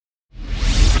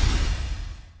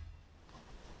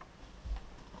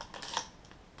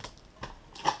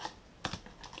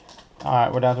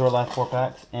Alright, we're down to our last 4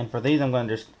 packs. And for these, I'm going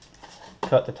to just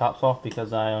cut the tops off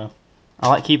because I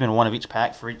like keeping one of each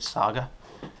pack for each saga.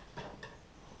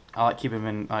 I like keeping them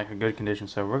in like a good condition.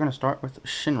 So we're going to start with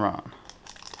Shinron.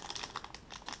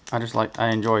 I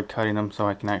enjoy cutting them so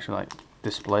I can actually like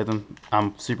display them.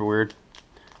 I'm super weird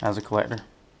as a collector.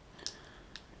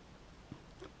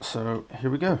 So here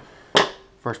we go.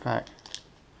 First pack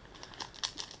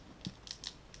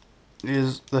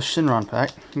is the Shinron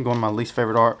pack. I'm going to my least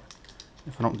favorite art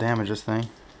if I don't damage this thing,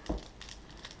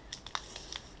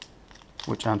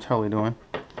 which I'm totally doing.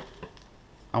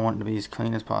 I want it to be as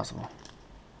clean as possible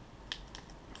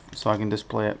so I can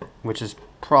display it, which is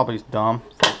probably dumb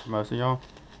for most of y'all,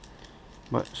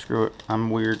 but screw it,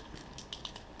 I'm weird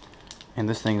and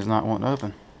this thing is not wanting to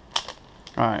open.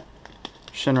 Alright,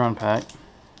 Shinron pack.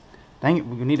 Dang it,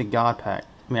 we need a God pack.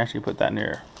 Let me actually put that in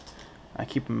there. I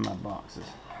keep them in my boxes.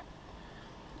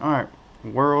 Alright,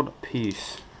 World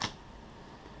Peace.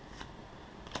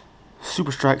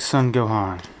 Super Strike Sun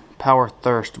Gohan. Power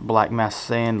Thirst Black Mass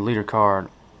Saiyan Leader card.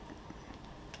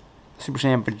 Super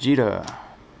Saiyan Vegeta.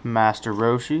 Master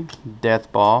Roshi.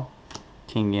 Death Ball.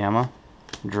 King Gamma.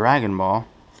 Dragon Ball.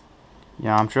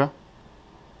 Yamcha.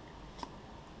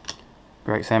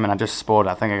 Great Salmon. I just spoiled it.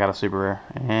 I think I got a super rare.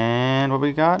 And what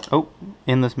we got? Oh,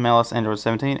 Endless Malice Android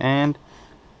 17 and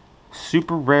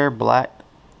super rare Black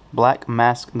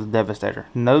Mask the Devastator.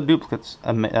 No duplicates.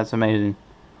 That's amazing.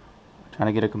 Trying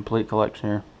to get a complete collection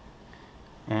here.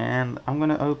 And I'm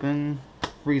gonna open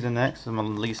Frieza next. This is my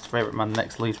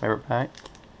next least favorite pack.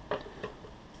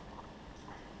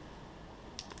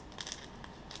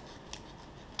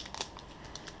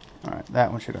 Alright,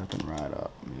 that one should open right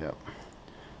up. Yep.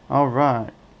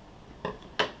 Alright.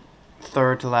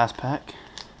 Third to last pack.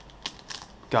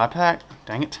 God pack.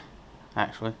 Dang it.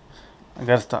 Actually, I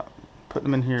gotta stop. Put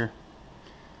them in here.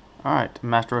 Alright,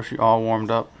 Master Roshi all warmed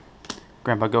up.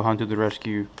 Grandpa Gohan to the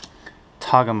rescue.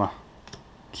 Tagama.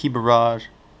 Kibaraj.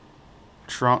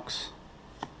 Trunks.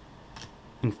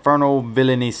 Infernal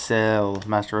Villainy Cell.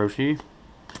 Master Roshi.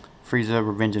 Frieza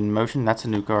Revenge in Motion. That's a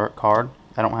new card.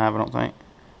 I don't have, I don't think.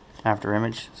 After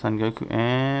Image. Son Goku.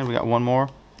 And we got one more.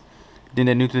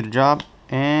 Dende new to the job.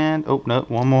 And, oh, no,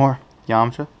 one more.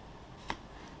 Yamcha.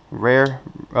 Rare.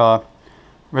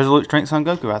 Resolute Strength Son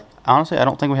Goku. Honestly, I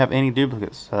don't think we have any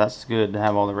duplicates. So that's good to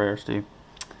have all the rares too.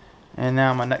 And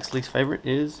now my next least favorite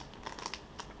is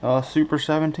a Super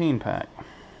 17 pack.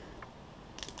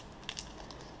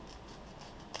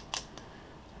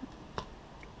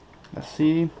 Let's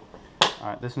see.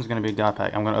 Alright, this one's going to be a God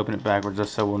pack. I'm going to open it backwards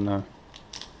just so we'll know.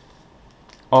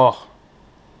 Oh,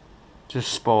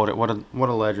 just spoiled it. What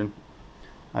a legend.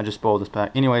 I just spoiled this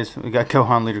pack. Anyways, we got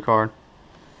Gohan leader card.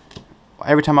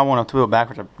 Every time I want to wheel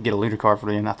backwards, I get a leader card for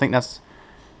the end. I think that's,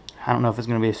 I don't know if it's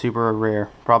going to be a super or rare.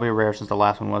 Probably a rare since the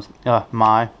last one was.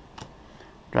 Mai.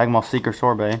 Dragon Ball Seeker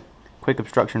Sorbet. Quick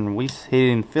Obstruction Whis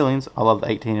Hidden Feelings. I love the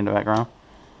 18 in the background.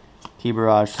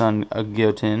 Kibaraj Sun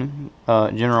Gyoten.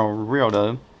 General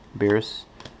Ryodo. Beerus.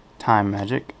 Time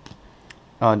Magic.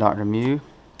 Dr. Mew.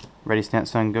 Ready Stance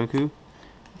Son Goku.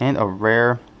 And a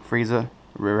rare Frieza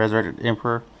Resurrected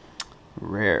Emperor.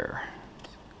 Rare.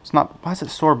 It's not, why is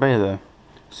it Sorbet though?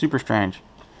 Super strange.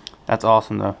 That's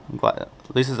awesome though. I'm glad,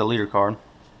 at least it's a leader card.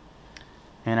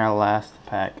 And our last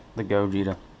pack, the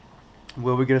Gogeta.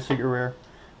 Will we get a secret rare?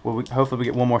 Hopefully we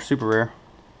get one more super rare.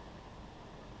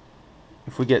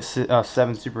 If we get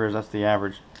 7 super rares, that's the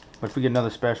average. But if we get another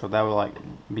special, that would like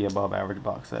be above average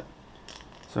box set.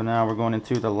 So now we're going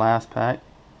into the last pack.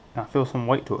 I feel some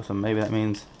weight to it, so maybe that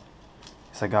means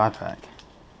it's a God pack.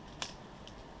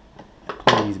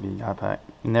 Please be a God pack.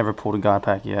 Never pulled a God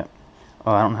pack yet.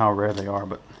 I don't know how rare they are,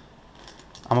 but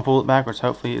I'm gonna pull it backwards.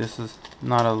 Hopefully this is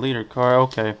not a leader card.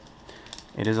 Okay,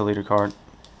 it is a leader card.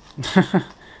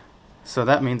 So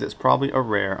that means it's probably a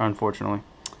rare, unfortunately.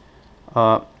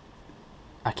 I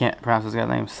can't pronounce this guy's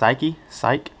name. Psyche,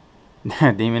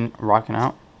 Demon Rocking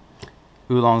Out,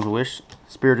 Oolong's Wish,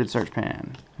 Spirited Search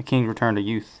Pan, A King's Return to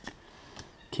Youth,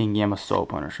 King Gamma Soul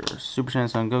Punisher, Super Saiyan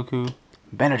Son Goku,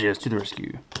 Bandages to the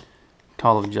Rescue,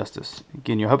 Call of Justice.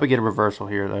 Again, I hope I get a reversal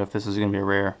here though if this is going to be a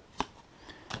rare.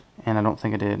 And I don't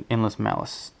think I did. Endless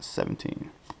Malice 17.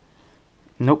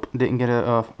 Nope, didn't get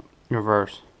a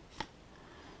reverse.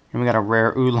 And we got a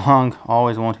rare Oolong,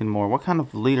 always wanting more. What kind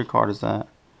of leader card is that?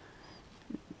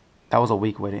 That was a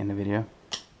weak way to end the video.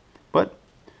 But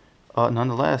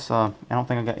nonetheless, I don't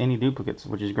think I got any duplicates,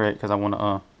 which is great because I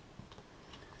want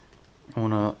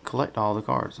to collect all the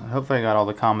cards. Hopefully I got all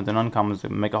the commons and uncommons to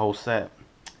make a whole set.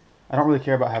 I don't really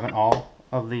care about having all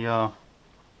of the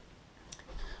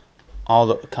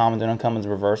commons and uncommons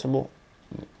reversible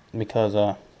because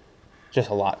just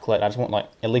a lot to collect. I just want like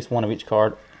at least one of each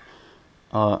card.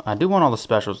 I do want all the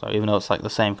specials though, even though it's like the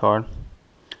same card.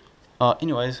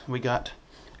 Anyways, we got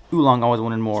Oolong. Always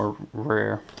wanted more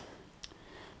rare.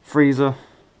 Frieza.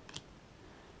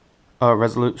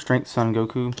 Resolute Strength Son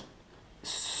Goku.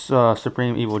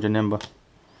 Supreme Evil Janemba.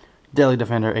 Deadly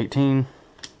Defender 18.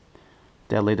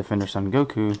 Deadly Defender Son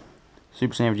Goku.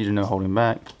 Super Saiyan Vegeta No Holding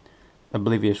Back.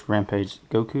 Oblivious Rampage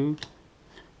Goku.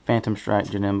 Phantom Strike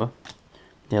Janemba.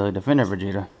 Deadly Defender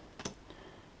Vegeta.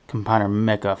 Combiner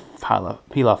Mecha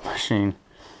Pilaf Machine.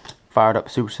 Fired Up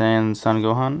Super Saiyan Son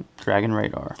Gohan. Dragon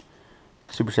Radar.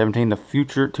 Super 17 The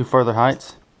Future to Further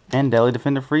Heights. And Deadly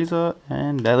Defender Frieza.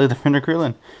 And Deadly Defender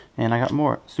Krillin. And I got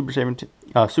more. Super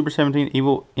 17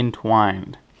 Evil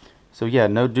Entwined. So yeah,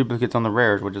 no duplicates on the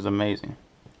rares, which is amazing.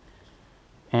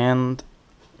 And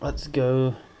let's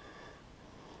go.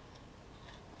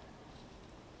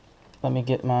 Let me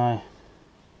get my...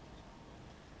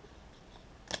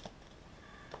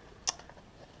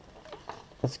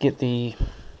 Let's get the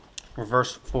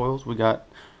reverse foils. We got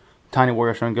Tiny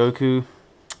Warrior Son Goku,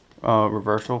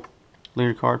 reversal,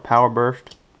 leader card, Power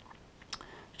Burst,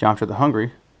 Yamcha the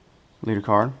Hungry, leader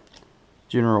card,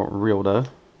 General Rildo,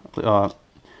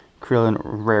 Krillin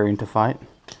raring to fight,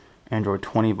 Android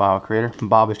 20 Vile Creator,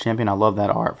 Bob is Champion. I love that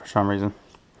art for some reason,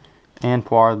 and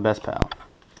Poir the Best Pal.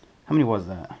 How many was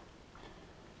that?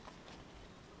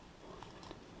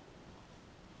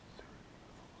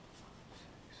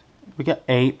 We got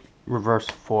 8 reverse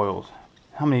foils.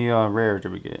 How many rares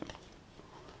did we get?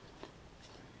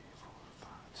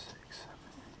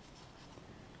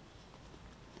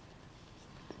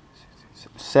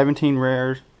 17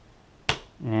 rares,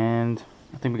 and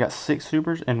I think we got 6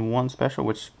 supers and 1 special,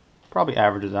 which probably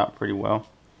averages out pretty well.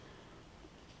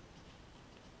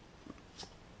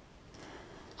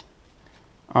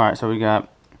 Alright, so we got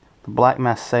the Black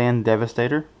Mass Saiyan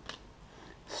Devastator,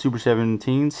 Super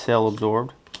 17 Cell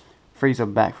Absorbed,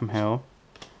 Frieza Back from Hell,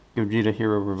 Gogeta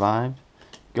Hero Revived,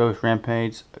 Ghost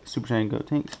Rampage Super Saiyan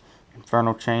Gotenks,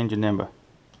 Infernal Chain Janemba.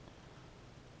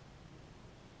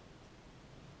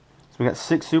 So we got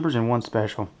 6 supers and 1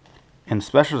 special. And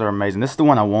specials are amazing. This is the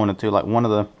one I wanted to. Like one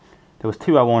of the... There was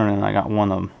 2 I wanted and I got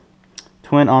one of them.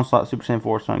 Twin Onslaught Super Saiyan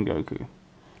 4 Son Goku.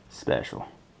 Special.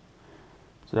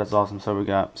 So that's awesome. So we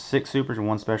got 6 supers and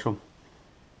 1 special.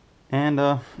 And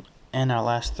our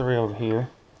last 3 over here.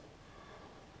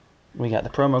 We got the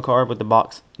promo card with the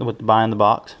box, with the buy in the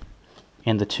box,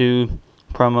 and the 2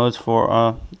 promos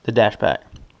for the dash pack,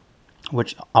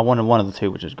 which I wanted one of the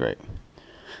 2, which is great.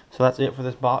 So that's it for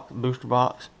this box, booster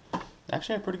box.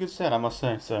 Actually a pretty good set, I must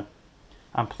say. So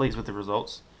I'm pleased with the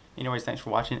results. Anyways, thanks for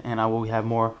watching, and I will have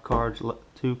more cards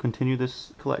to continue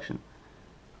this collection.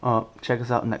 Check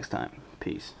us out next time.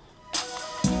 Peace.